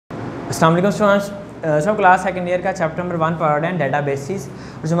अस्सलाम वालेकुम स्टूडेंट्स, सब क्लास सेकंड ईयर का चैप्टर नंबर 1 पढ़ रहे हैं डेटाबेसिस।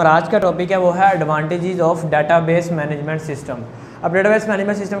 और जो हमारा आज का टॉपिक है वो है advantages of database management system. अब डेटाबेस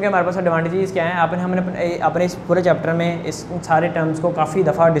मैनेजमेंट सिस्टम के हमारे पास एडवांटेजेस क्या हैं? हमने अपने इस पूरे चैप्टर में इस सारे टर्म्स को काफ़ी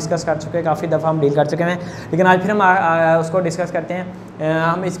दफ़ा डिस्कस कर चुके हैं, काफ़ी दफ़ा हम डील कर चुके हैं, लेकिन आज फिर हम उसको डिस्कस करते हैं।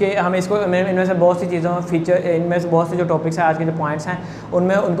 हम इसको इनमें से बहुत सी चीज़ों फीचर, इनमें से बहुत से जो टॉपिक्स हैं, आज के जो पॉइंट्स हैं,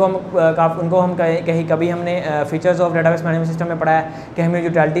 उनको हम कभी हमने features of database management system में पढ़ा है, कहीं हमने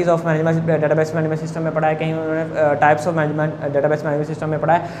utilities of management database management system में पढ़ा है, कहीं उन्होंने types of management database management system में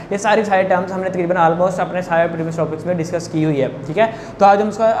पढ़ा है। ये सारे टर्म्स हमने तकरीबन ऑलमोस्ट अपने सारे प्रीवियस टॉपिक्स में डिस्कस की हुई है, ठीक है। तो आज हम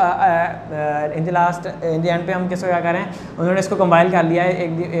उसका इन द एंड पे हम किसको क्या करें, उन्होंने इसको कंपाइल कर लिया है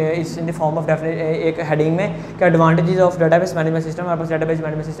इन द फॉर्म ऑफ एक हेडिंग में कि advantages of database management system. हमारे पास डेटाबेस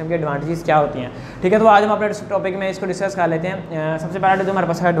मैनेजमेंट सिस्टम के एडवांटेजेस क्या होती हैं, ठीक है। तो आज हम अपने टॉपिक में इसको डिस्कस कर लेते हैं। सबसे पहला जो हमारे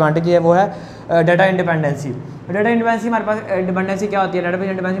पास एडवांटेज है वो है डेटा इंडिपेंडेंसी। डेटा इंडिपेंडेंसी हमारे पास इंडिपेंडेंसी क्या होती है? डेटाबेस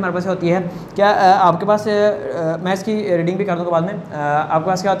इंडिपेंडेंसी हमारे पास होती है क्या, आपके पास मैं इसकी रीडिंग भी कर दूँगा बाद में। आपके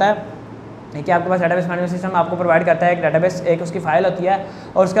पास क्या होता है कि आपके पास डेटाबेस मैनेजमेंट सिस्टम आपको प्रोवाइड करता है एक डेटाबेस, एक उसकी फ़ाइल होती है,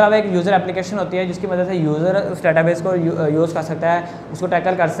 और उसके अलावा एक यूज़र एप्लीकेशन होती है जिसकी मदद से यूज़र उस डेटाबेस को यूज़ कर सकता है, उसको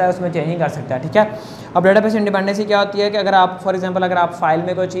टैकल कर सकता है, उसमें चेंजिंग कर सकता है, ठीक है। अब डेटाबेस इंडिपेंडेंसी क्या होती है कि अगर आप फॉर एग्जांपल अगर आप फाइल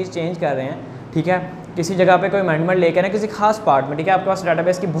में कोई चीज़ चेंज कर रहे हैं, ठीक है, किसी जगह पे कोई अमेंडमेंट लेकर किसी खास पार्ट में, ठीक है, आपके पास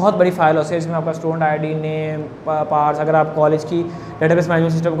डेटाबेस की बहुत बड़ी फाइल होती है जिसमें आपका स्टूडेंट आईडी, नेम, पार्ट्स, अगर आप कॉलेज की डेटाबेस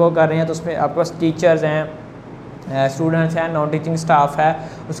मैनेजमेंट सिस्टम को कर रहे हैं तो उसमें आपके पास टीचर्स हैं, स्टूडेंट्स हैं, नॉन टीचिंग स्टाफ है,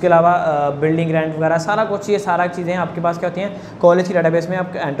 उसके अलावा बिल्डिंग रेंट वगैरह सारा कुछ, ये सारा चीज़ें आपके पास क्या होती हैं, कॉलेज की डेटाबेस में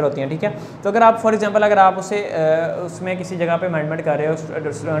आप एंटर होती हैं, ठीक है। तो अगर आप फॉर एग्जांपल अगर आप उसमें किसी जगह पे अमेंडमेंट कर रहे हो,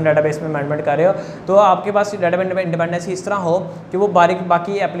 स्टूडेंट डेटाबेस में अमेंडमेंट कर रहे हो, तो आपके पास डेटाबेस इंडिपेंडेंसी इस तरह हो कि वो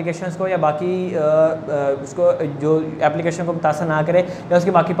बाकी एप्लीकेशंस को या बाकी उसको जो एप्लीकेशन को मुतासर ना करे या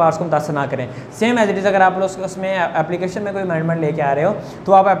उसके बाकी पार्ट्स को मुतासर ना करें। सेम एज इट इज़ अगर आप उसमें एप्लीकेशन में कोई अमेंडमेंट लेके आ रहे हो,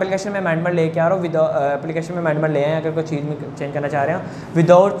 तो आप एप्लीकेशन में अमेंडमेंट लेके आ रहे हो, एप्लीकेशन में अमेंडमेंट ले आए अगर कोई चीज़ में चेंज करना चाह रहे हो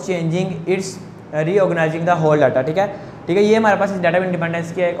without changing it's reorganising the whole data, ठीक है, ठीक है। ये हमारे पास इस डाटा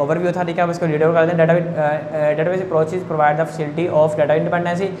इंडिपेंडेंस की एक ओवरव्यू था, ठीक है। आप इसको डिटेल कर दें। Database approaches provide the facility of data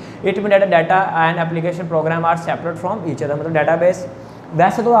independency. It mean data and application program are separate from each other. मतलब डेटाबेस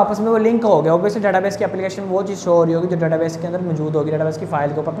वैसे तो आपस में वो लिंक हो गया, ऑब्वियसली डेटाबेस की एप्लीकेशन वो चीज़ शो हो रही होगी जो डेटाबेस के अंदर मौजूद होगी, डेटाबेस की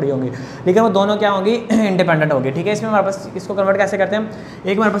फाइल के ऊपर पड़ी होंगी, लेकिन वो दोनों क्या होंगी, इंडिपेंडेंट होगी, ठीक है। इसमें हमारे पास इसको कन्वर्ट कैसे करते हैं,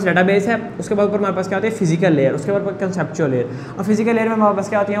 एक हमारे पास डेटाबेस है, उसके बाद ऊपर हमारे पास क्या होती है, फिजिकल लेयर, उसके बाद कंसेप्चुअल लेयर। और फिजिकल लेयर में हमारे पास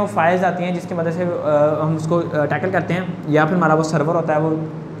क्या होती हैं, वो फाइल्स आती हैं जिसकी मदद से हम उसको टैकल करते हैं, या फिर हमारा वो सर्वर होता है वो,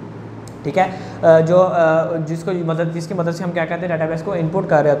 ठीक है, जिसकी मदद से हम क्या करते हैं, डेटाबेस को इनपुट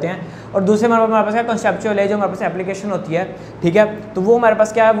कर रहे होते हैं। और दूसरे हमारे पास क्या कंसेप्चुअल है, जो हमारे पास एप्लीकेशन होती है, ठीक है। तो वो हमारे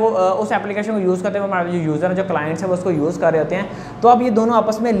पास क्या है, वो उस एप्लीकेशन को यूज़ करते हैं, हमारे जो यूज़र है, जो क्लाइंट्स है, वो उसको यूज़ कर रहे होते हैं। तो अब ये दोनों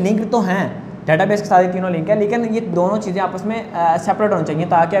आपस में लिंक तो हैं, डेटाबेस के साथ तीनों लिंक है, लेकिन ये दोनों चीज़ें आपस में सेपरेट होनी चाहिए,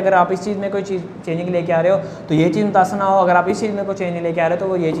 ताकि अगर आप इस चीज़ में कोई चीज़ चेंजिंग लेके आ रहे हो तो ये चीज़ मुतासर ना हो, अगर आप इस चीज़ में कोई चेंजिंग लेके आ रहे हो तो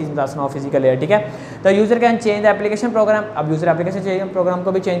वो ये चीज़ मुतासर ना हो, फिजिकल लेयर, ठीक है। तो user can change the application program. अब यूज़र एप्लीकेशन प्रोग्राम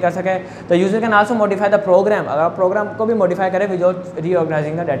को भी चेंज कर सके। तो user can also modify the programme. अगर आप प्रोग्राम को भी मॉडिफाई करें विदाउट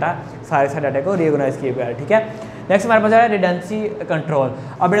रीऑर्गेनाइजिंग द डाटा, सारे डाटा को रीऑर्गेनाइज किए हुए, ठीक है। नेक्स्ट हमारे पास है रिडंडेंसी कंट्रोल।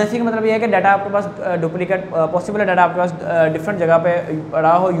 अब रिडंडेंसी का मतलब ये है कि डाटा आपके पास डुप्लीकेट पॉसिबल है, डाटा आपके पास डिफरेंट जगह पे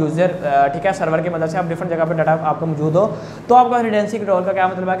पड़ा हो, यूज़र, ठीक है, सर्वर की मदद से आप डिफरेंट जगह पे डाटा आपको मौजूद हो, तो आपका रिडंडेंसी कंट्रोल का क्या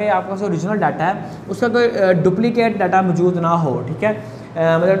मतलब है कि आपके पास ओरिजिनल डाटा है उसका कोई डुप्लीकेट डाटा मौजूद ना हो, ठीक है।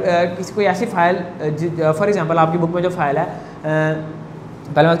 मतलब किसी कोई ऐसी फाइल, फॉर एग्जांपल आपकी बुक में जो फाइल है,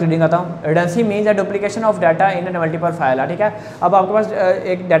 पहले मैं रीडिंग आता हूँ। Redundancy means a duplication of data in a multiple file है, ठीक है। अब आपके पास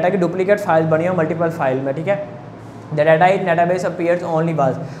एक डाटा की डुप्लीकेट फाइल बनी हो मल्टीपल फाइल में, ठीक है। The data in database appears only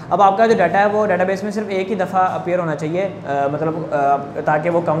once. अब आपका जो डाटा है वो डेटाबेस में सिर्फ एक ही दफ़ा अपीयर होना चाहिए, ताकि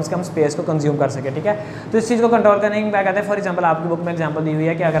वो कम से कम स्पेस को कंज्यूम कर सके, ठीक है। तो इस चीज़ को कंट्रोल करने की क्या कहते हैं, फॉर एग्जांपल आपकी बुक में एग्जांपल दी हुई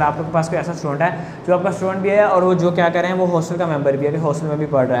है कि अगर आपके पास कोई ऐसा स्टूडेंट है जो आपका स्टूडेंट भी है और वो जो क्या करें, वो हॉस्टल का मेंबर भी है, कि हॉस्टल में भी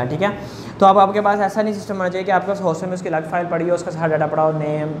पढ़ रहा है, ठीक है। तो अब आपके पास ऐसा नहीं सिस्टम होना चाहिए कि आपके पास हॉस्टल में उसकी अलग फाइल पड़ी हो, उसका सारा डाटा पड़ा हो,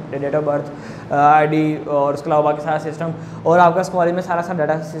 name, date of birth, ID और उसके अलावा बाकी सारा सिस्टम, और आपका कॉलेज में सारा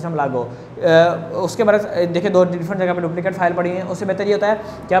डाटा सिस्टम लागू हो। उसके बाद देखिए दो डिफरेंट जगह पर डुप्लीकेट फाइल पड़ी है, उससे बेहतर ये होता है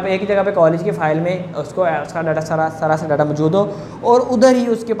कि आप एक ही जगह पे कॉलेज की फाइल में उसका डाटा सारा डाटा मौजूद हो, और उधर ही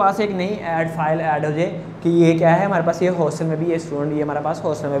उसके पास एक नई फाइल ऐड हो जाए कि ये क्या है, हमारे पास ये हॉस्टल में भी ये स्टूडेंट, ये हमारे पास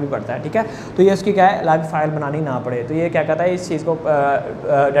हॉस्टल में भी पढ़ता है, ठीक है। तो ये उसकी क्या है, अलग फाइल बनानी ना पड़े। तो ये क्या कहता है, इस चीज़ को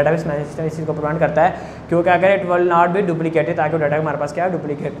डेटाबेस मैनेजमेंट सिस्टम इस चीज़ को प्रिवेंट करता है कि वो क्या करे, it will not be duplicated, ताकि डाटा हमारे पास क्या है,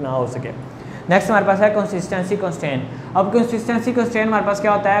 डुप्लीकेट ना हो सके। नेक्स्ट हमारे पास है कंसिस्टेंसी कंस्ट्रेंट। अब कंसिस्टेंसी कंस्ट्रेंट हमारे पास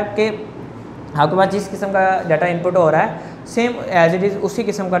क्या होता है कि आपके पास जिस किस्म का डाटा इनपुट हो रहा है, सेम एज इट इज़ उसी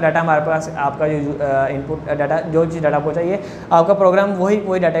किस्म का डाटा हमारे पास, आपका जो इनपुट डाटा, जो चीज़ डाटा आपको चाहिए, आपका प्रोग्राम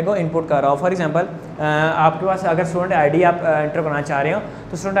वही डाटा को इनपुट कर रहा हो। फॉर एग्जांपल आपके पास अगर स्टूडेंट आईडी आप एंटर करना चाह रहे हो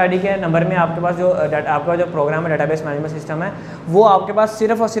तो स्टूडेंट आईडी के नंबर में आपके पास जो आपका जो प्रोग्राम है डाटाबेस मैनेजमेंट सिस्टम है वो आपके पास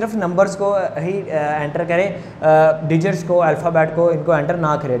सिर्फ और सिर्फ नंबर्स को ही एंटर करे, डिजिट्स को, अल्फ़ाबेट को इनको एंटर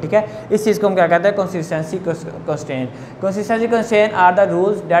ना करे, ठीक है। इस चीज़ को हम क्या कहते हैं, consistency constraint. Consistency constraint are the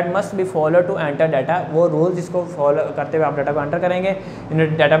rules that must be follow to enter data. वो रूल्स जिसको फॉलो करते हुए आप डाटा को एंटर करेंगे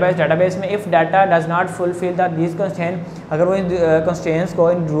इन डाटाबेस में। If data does not fulfil the these constraint, अगर वो इन कंस्ट्रेंट्स को,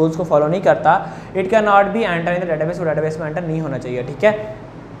 इन रूल्स को फॉलो नहीं करता, it can not be enter in the database, वो डाटाबेस में एंटर नहीं होना चाहिए, ठीक है।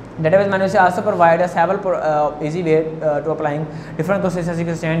 Database management also provide a several easy way to applying different consistency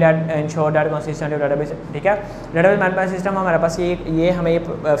constraints that ensure that consistency of database, ठीक है। database management system हमारे पास ये हमें ये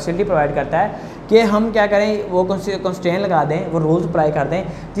फैसिलिटी प्रोवाइड करता है कि हम क्या करें, वो कंस्ट्रेंट लगा दें, वो रूल्स अप्लाई कर दें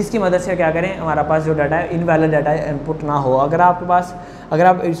जिसकी मदद से क्या करें, हमारा पास जो डाटा है इनवैलिड डाटा इनपुट ना हो। अगर आपके पास, अगर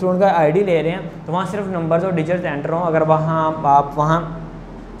आप स्टूडेंट का आईडी ले रहे हैं तो वहाँ सिर्फ नंबर्स और डिजिट्स एंटर हों, अगर आप वहाँ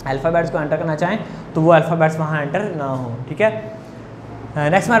अल्फ़ाबेट्स को एंटर करना चाहें तो वो अल्फ़ाबेट्स वहाँ एंटर ना हो, ठीक है।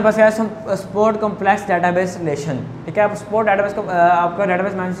 नेक्स्ट हमारे पास है सपोर्ट कॉम्प्लेक्स डाटाबेस रिलेशन, ठीक है। आप सपोर्ट डाटाबेस को, आपका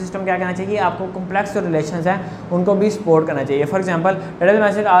डाटाबेस मैनेजमेंट सिस्टम क्या कहना चाहिए, आपको कॉम्प्लेक्स जो रिलेशंस हैं उनको भी सपोर्ट करना चाहिए। For example database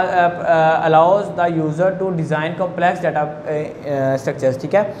management allows the user to design complex data structures,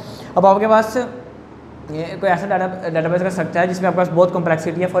 ठीक है। अब आपके पास ये कोई ऐसा डाटाबेस का स्ट्रक्चर है जिसमें आपके पास बहुत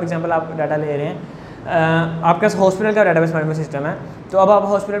कॉम्प्लेक्सिटी है। फॉर एग्जांपल आप डाटा ले रहे हैं, आपके पास हॉस्पिटल का डाटाबेस मैनेजमेंट सिस्टम है, तो अब आप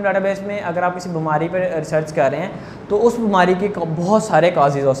हॉस्पिटल डाटाबेस में अगर आप किसी बीमारी पर रिसर्च कर रहे हैं तो उस बीमारी के बहुत सारे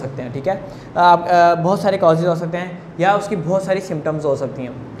काजेज़ हो सकते हैं, ठीक है। आप बहुत सारे काजेज़ हो सकते हैं या उसकी बहुत सारी सिम्टम्स हो सकती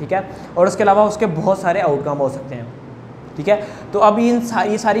हैं, ठीक है, और उसके अलावा उसके बहुत सारे आउटकम हो सकते हैं, ठीक है। तो अब ये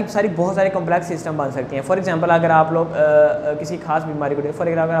सारी बहुत सारे कॉम्प्लेक्स सिस्टम बन सकती हैं। फॉर एग्जांपल अगर आप लोग किसी खास बीमारी को, फॉर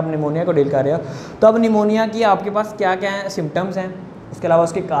एग्जाम्पल आप निमोनिया को डील कर रहे हो तो अब निमोनिया की आपके पास क्या क्या हैं, सिम्टम्स हैं, उसके अलावा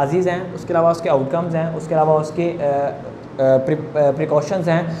उसके काजेज़ हैं, उसके अलावा उसके आउटकम्स हैं, उसके अलावा उसके प्रिकॉशंस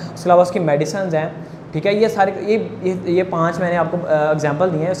हैं, उसके अलावा उसकी मेडिसिन हैं, ठीक है। ये सारे ये 5 मैंने आपको एग्जांपल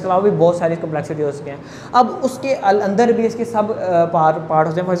दिए हैं। उसके अलावा भी बहुत सारी कॉम्प्लेक्सिटी हो सकती हैं। अब उसके अंदर भी इसके सब पार्ट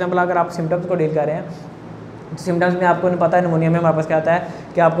होते हैं। फॉर एग्जांपल अगर आप सिम्टम्स को डील कर रहे हैं, सिम्टम्स में आपको नहीं पता है, निमोनिया में हमारे पास क्या आता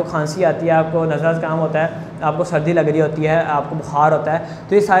है कि आपको खांसी आती है, आपको नज़र काम होता है, आपको सर्दी लग रही होती है, आपको बुखार होता है,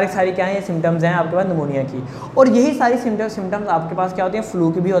 तो ये सारी क्या हैं, ये सिम्टम्स हैं आपके पास निमोनिया की। और यही सारी सिम्टम्स आपके पास क्या होती हैं, फ्लू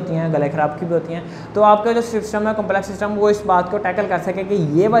की भी होती हैं, गले ख़राब की भी होती हैं। तो आपका जो सिस्टम है, कॉम्प्लेक्स सिस्टम, वो इस बात को टैकल कर सके कि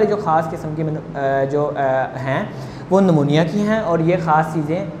ये वाली जो ख़ास किस्म की जो हैं वो निमोनिया की हैं और ये ख़ास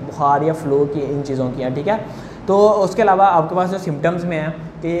चीज़ें बुखार या फ्लू की, इन चीज़ों की हैं, ठीक है। तो उसके अलावा आपके पास जो सिम्टम्स में है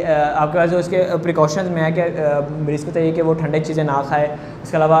कि आपके पास जो इसके प्रिकॉशंस में है कि मरीज़ को चाहिए कि वो ठंडी चीज़ें ना खाए,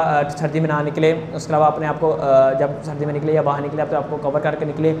 उसके अलावा सर्दी में ना निकले, उसके अलावा अपने आप को जब सर्दी में निकले या बाहर निकले तो आपको कवर करके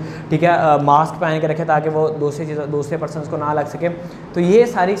निकले, ठीक है, मास्क पहन के रखें ताकि वो दूसरे पर्सनस को ना लग सके। तो ये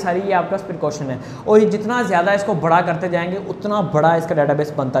सारी ये आपके पास प्रिकॉशन है और ये जितना ज़्यादा इसको बड़ा करते जाएंगे उतना बड़ा इसका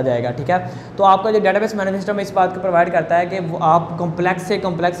डाटाबेस बनता जाएगा, ठीक है। तो आपका जो डाटाबेस मैनेजमेंट सिस्टम इस बात को प्रोवाइड करता है कि वो आप कॉम्प्लेक्स से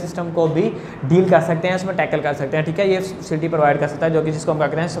कॉम्प्लेक्स सिस्टम को भी डील कर सकते हैं, उसमें टैकल कर सकते हैं, ठीक है। ये फैसिलिटी प्रोवाइड कर सकता है जो कि जिसको हम क्या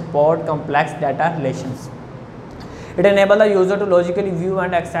कहते हैं, support complex data relations. It enable the user to logically view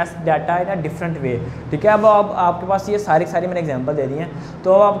and access data in a different way, ठीक है। अब आपके पास ये सारी मैंने एग्जांपल दे दी हैं,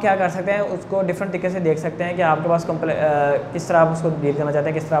 तो अब आप क्या कर सकते हैं, उसको डिफरेंट तरीके से देख सकते हैं कि आपके पास किस तरह आप उसको डील करना चाहते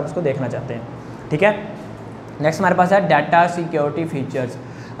हैं, किस तरह आप उसको देखना चाहते हैं, ठीक है। नेक्स्ट हमारे पास है डाटा सिक्योरिटी फीचर्स।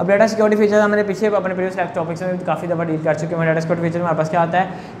 अब डाटा सिक्योरिटी फीचर्स हमने पीछे अपने प्रीवियस टॉपिक्स में काफ़ी दफ़ा डील कर चुके हैं। डाटा सिक्योरिटी फीचर हमारे पास क्या आता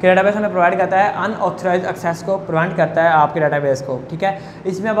है कि डाटाबेस हमें प्रोवाइड करता है अनऑथराइज्ड एक्सेस को प्रिवेंट करता है आपके डाटाबेस को, ठीक है।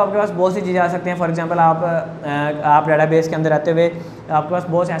 इसमें अब आपके पास बहुत सी चीज़ें आ सकती हैं। फॉर एग्जांपल आप डाटाबेस के अंदर रहते हुए आपके पास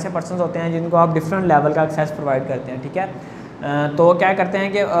बहुत से ऐसे पर्सन होते हैं जिनको आप डिफरेंट लेवल का एक्सेस प्रोवाइड करते हैं, ठीक है। तो क्या करते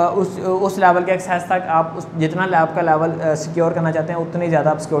हैं कि उस लेवल के एक्सेस तक आप जितना आपका लेवल सिक्योर करना चाहते हैं उतनी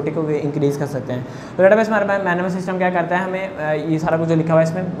ज़्यादा आप सिक्योरिटी को इंक्रीज़ कर सकते हैं। तो डाटाबेस मैनेजमेंट सिस्टम क्या करता है, हमें ये सारा कुछ जो लिखा हुआ है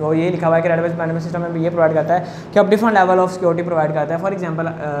इसमें वो ये लिखा हुआ है कि डाटाबेस मैनेजमेंट सिस्टम में ये प्रोवाइड करता है कि आप different level of security provide करता है। फॉर एग्जांपल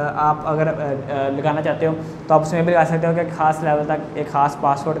आप अगर लगाना चाहते हो तो आप उसमें भी लगा सकते हो कि खास लेवल तक, एक खास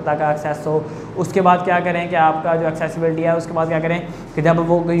पासवर्ड तक एक्सेस हो। उसके बाद क्या करें कि आपका जो एक्सेसिबिलिटी है उसके बाद क्या करें कि जब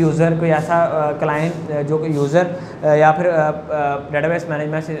वो कोई यूज़र, कोई ऐसा क्लाइंट जो यूज़र या फिर डाटाबेस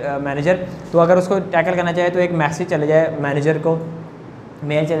मैनेजर तो अगर उसको टैकल करना चाहे तो एक मैसेज चले जाए मैनेजर को,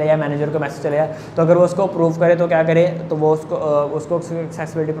 मेल चले जाए मैनेजर को, मैसेज चले जाए, तो अगर वो उसको प्रूव करे तो क्या करे, तो वो उसको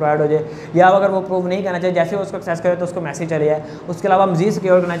एक्सेसिबिलिटी प्रोवाइड हो जाए। या अगर वो प्रूव नहीं करना चाहिए, जैसे वो उसको एक्सेस करे तो उसको मैसेज चले जाए। उसके अलावा मज़ीद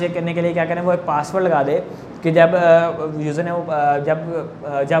सिक्योर करने के लिए क्या करें, वो एक पासवर्ड लगा दे कि जब यूज़र ने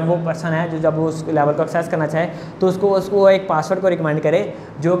जब वो पर्सन है जो जब वो उस लेवल को एक्सेस करना चाहे तो उसको एक पासवर्ड को रिकमेंड करे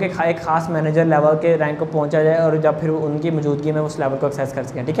जो कि एक खास मैनेजर लेवल के रैंक को पहुंचा जाए और जब फिर उनकी मौजूदगी में उस लेवल को एक्सेस कर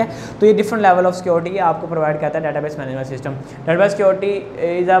सकें, ठीक है। तो ये डिफरेंट लेवल ऑफ सिक्योरिटी आपको प्रोवाइड करता है database management system. Database security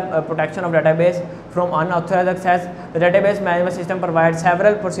is a protection of database from unauthorised access. The database management system provide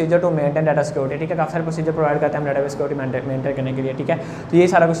several procedure to maintain data security, ठीक है, काफ़ी सारे प्रोसीजर प्रोवाइड करते हैं हम डाटाबेस सिक्योरिटी मेंटेन करने के लिए, ठीक है। तो ये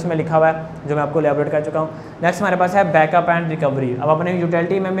सारा कुछ इसमें लिखा हुआ है जो मैं आपको एलैबोरेट कर चुका हूँ। नेक्स्ट हमारे पास है बैकअप एंड रिकवरी। अब अपने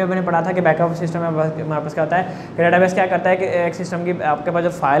यूटिलिटी में भी हमने पढ़ा था कि बैकअप सिस्टम में हमारे पास क्या होता है कि डाटाबेस क्या करता है कि एक सिस्टम की आपके पास जो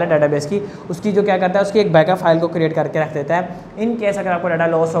फाइल है डाटाबेस की, उसकी जो क्या करता है उसकी एक बैकअप फाइल को क्रिएट करके रख देता है। इन केस अगर आपको डाटा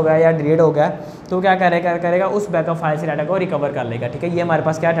लॉस हो गया या डिलीट हो गया तो क्या करेगा उस बैकअप फाइल से डाटा को रिकवर कर लेगा, ठीक है। ये हमारे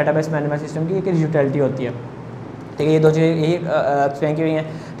पास क्या है डाटाबेस मैनेजमेंट सिस्टम की एक यूटिलिटी होती है, ठीक है। ये दो चीज़ें यही एक्सप्लेन की हुई हैं,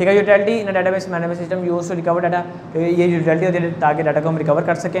 ठीक है। Utility in database management system use to recover data, ये यूटिलिटी होती है ताकि डाटा को हम रिकवर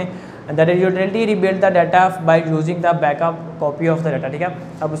कर सकें। That is utility rebuild the data by using the backup copy of the data, ठीक है।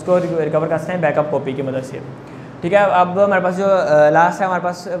 अब उसको रिकवर कर सकते हैं बैकअप कॉपी की मदद से, ठीक है। अब हमारे पास जो लास्ट है हमारे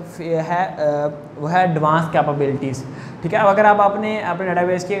पास है वो है एडवांस कैपेबिलिटीज़, ठीक है। अब अगर आप अपने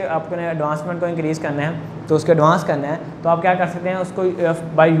डाटाबेस के अपने एडवांसमेंट को इंक्रीज़ करना है तो उसको एडवांस करना है तो आप क्या कर सकते हैं उसको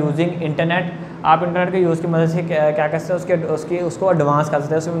बाय यूजिंग इंटरनेट, आप इंटरनेट के यूज़ की मदद से क्या कर सकते हैं उसको एडवांस कर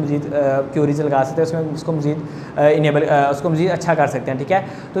सकते हैं, उसमें मजीद क्यूरीज लगा सकते हैं, उसमें उसको मजीद इनेबल उसको मजीद अच्छा कर सकते हैं, ठीक है।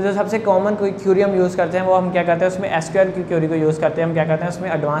 तो जो सबसे कॉमन कोई क्यूरी हम यूज़ करते हैं वो हम क्या करते हैं उसमें एसक्यूएल की क्यूरी को यूज़ करते हैं। हम क्या करते हैं उसमें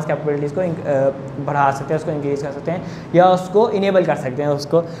एडवांस कैपेबिलिटीज़ को बढ़ा सकते हैं, उसको इंक्रीज़ कर सकते हैं या उसको इनेबल कर सकते हैं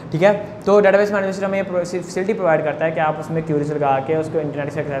उसको, ठीक है। तो डाटाबेस मैनेजमेंट सिस्टम ये फैसिलिटी प्रोवाइड करता है कि आप उसमें क्यूरीज लगा के उसको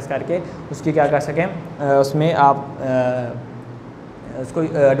इंटरनेट से एक्सेस करके उसकी क्या कर सकें उसमें आप उसको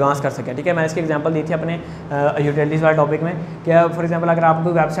एडवांस कर सकें, ठीक है। मैंने इसकी एग्जांपल दी थी अपने यूटिलिटीज़ वाले टॉपिक में कि फॉर एग्जांपल अगर आप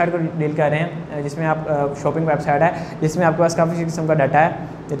कोई वेबसाइट को डील कर रहे हैं जिसमें आप शॉपिंग वेबसाइट है जिसमें आपके पास काफ़ी किस्म का डाटा है,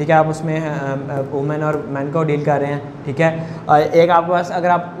 ठीक है। आप उसमें वुमेन और मैन को डील कर रहे हैं, ठीक है। एक आपके पास अगर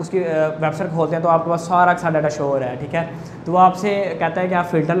आप उसकी वेबसाइट खोलते हैं तो आपके पास सारा डाटा शो हो रहा है, ठीक है। तो वो आपसे कहता है कि आप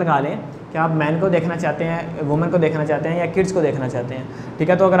फ़िल्टर लगा लें कि आप मैन को देखना चाहते हैं, वुमेन को देखना चाहते हैं या किड्स को देखना चाहते हैं, ठीक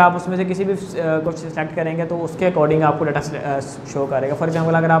है। तो अगर आप उसमें से किसी भी कुछ सेलेक्ट करेंगे तो उसके अकॉर्डिंग आपको डाटा शो करेगा। फॉर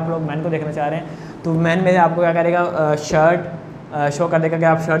एग्जांपल अगर आप लोग मैन को देखना चाह रहे हैं तो मैन में आपको क्या करेगा शर्ट शो कर देगा कि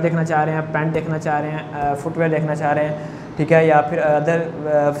आप शर्ट देखना चाह रहे हैं, पैंट देखना चाह रहे हैं, फुटवेयर देखना चाह रहे हैं, ठीक है, या फिर अदर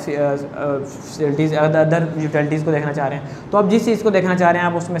फैसिलिटीज़ अदर यूटिलिटीज़ को देखना चाह रहे हैं। तो आप जिस चीज़ को देखना चाह रहे हैं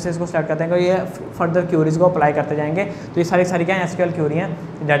आप उसमें से इसको स्टार्ट करते हैं, ये फर्दर क्यूरीज़ को अप्लाई करते जाएंगे। तो ये सारी क्या एसक्यूएल क्यूरी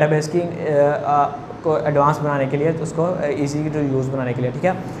हैं डाटाबेस की को एडवांस बनाने के लिए, उसको ईजी टू यूज़ बनाने के लिए, ठीक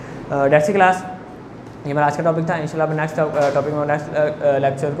है। डेट्स की क्लास ये मेरा आज का टॉपिक था। इंशाल्लाह नेक्स्ट टॉपिक में नेक्स्ट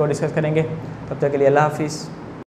लेक्चर को डिस्कस करेंगे। तब तक के लिए अल्लाह हाफिज़।